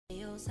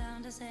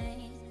sound the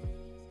same.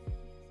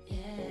 Yeah.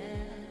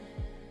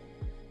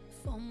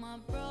 For my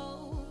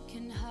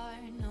broken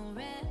heart, no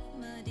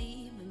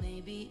remedy. But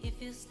maybe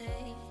if you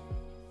stay,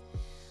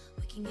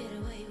 we can get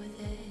away with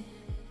it.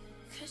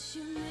 'Cause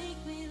you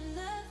make me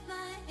love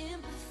my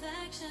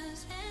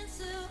imperfections and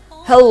so.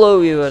 Hello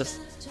viewers,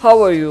 how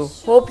are you?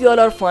 Hope you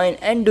all are fine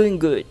and doing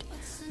good.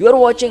 You are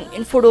watching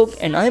InfoDoc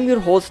and I am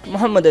your host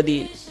Muhammad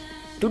Adil.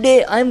 Today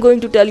I am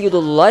going to tell you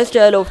the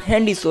lifestyle of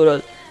Hande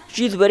Soral.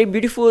 She is very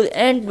beautiful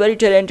and very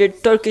talented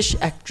Turkish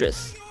actress.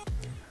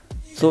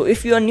 So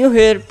if you are new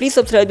here, please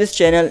subscribe this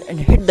channel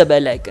and hit the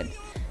bell icon.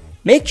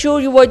 Make sure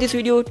you watch this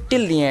video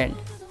till the end.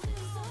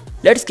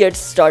 Let's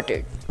get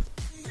started.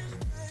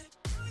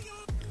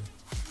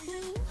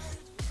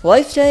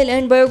 Lifestyle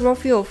and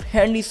biography of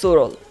Hande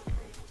Soral.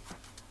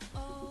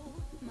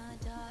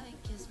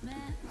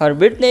 Her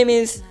birth name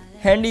is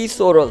Hande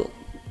Soral.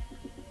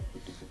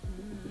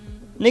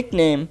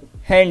 Nickname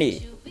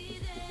Hande.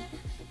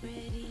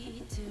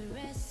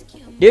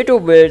 Date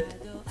of birth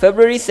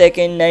February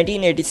 2nd,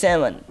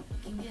 1987.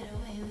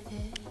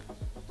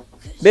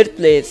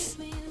 Birthplace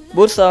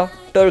Bursa,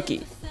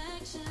 Turkey.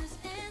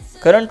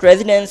 Current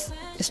residence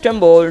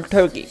Istanbul,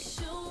 Turkey.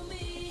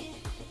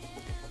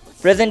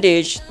 Present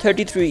age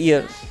 33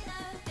 years.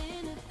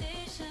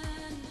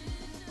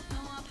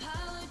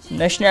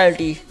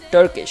 Nationality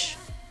Turkish.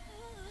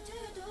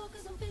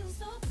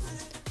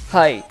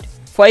 Height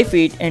 5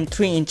 feet and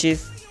 3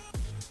 inches.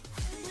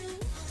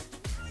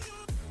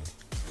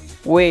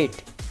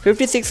 Weight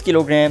 56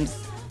 kilograms.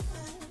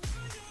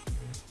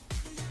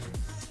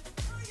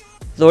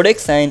 Zodiac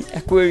sign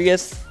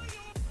Aquarius.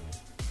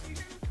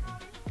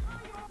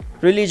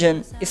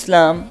 Religion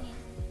Islam.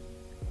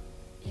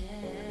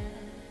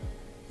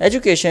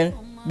 Education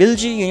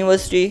Bilgi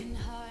University.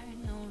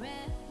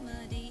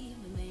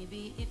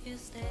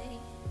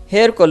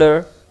 Hair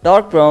color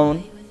dark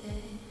brown.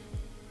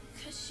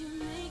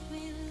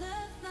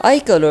 Eye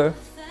color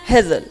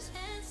hazel.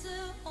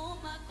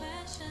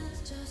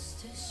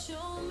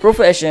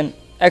 Profession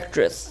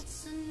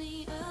actress.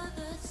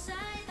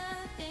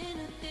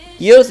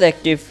 Years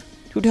active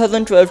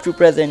 2012 to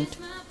present.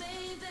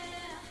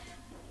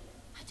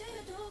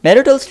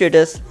 Marital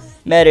status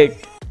married.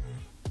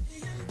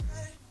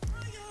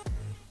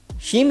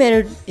 She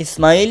married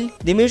Ismail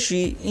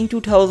Dimitri in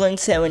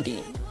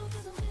 2017.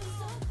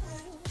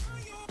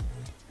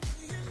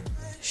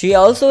 She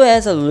also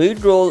has a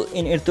lead role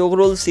in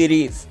Ertugrul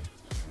series.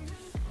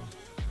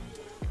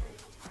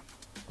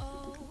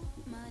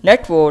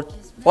 Net worth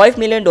 $5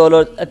 million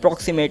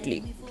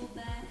approximately.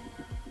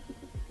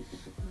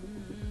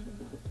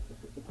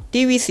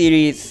 TV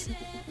series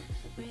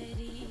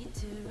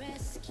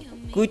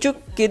Küçük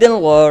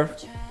Kadınlar.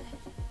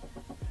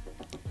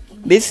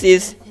 This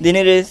is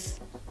Deniz.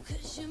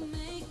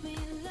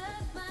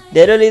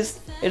 Daryl is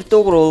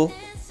Ertugrul.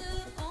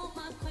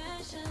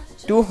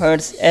 Two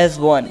hearts as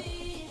one.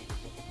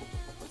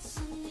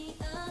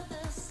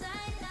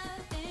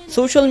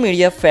 Social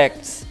media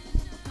facts.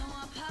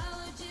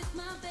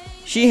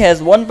 She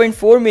has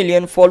 1.4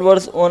 million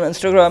followers on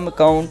Instagram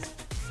account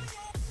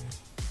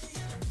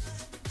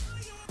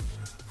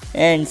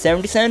and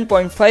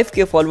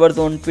 77.5k followers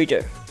on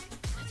Twitter.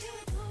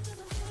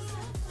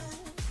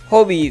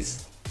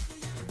 Hobbies.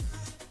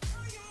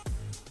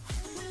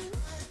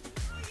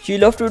 She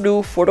loves to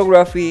do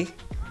photography.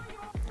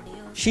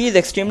 She is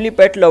extremely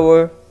pet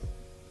lover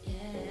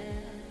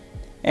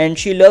and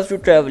she loves to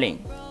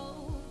traveling.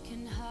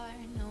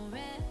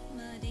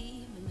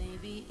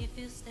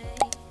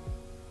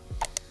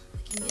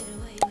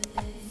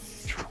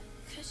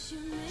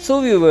 So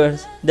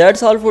viewers,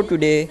 that's all for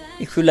today.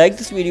 If you like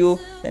this video,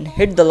 then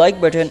hit the like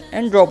button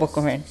and drop a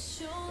comment.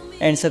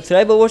 And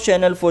subscribe our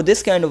channel for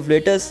this kind of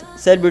latest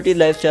celebrity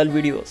lifestyle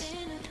videos.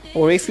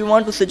 Or if you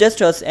want to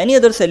suggest us any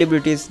other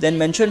celebrities, then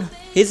mention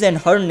his and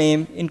her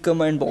name in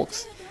comment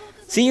box.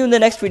 See you in the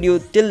next video.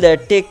 Till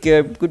that, take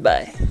care.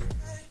 Goodbye.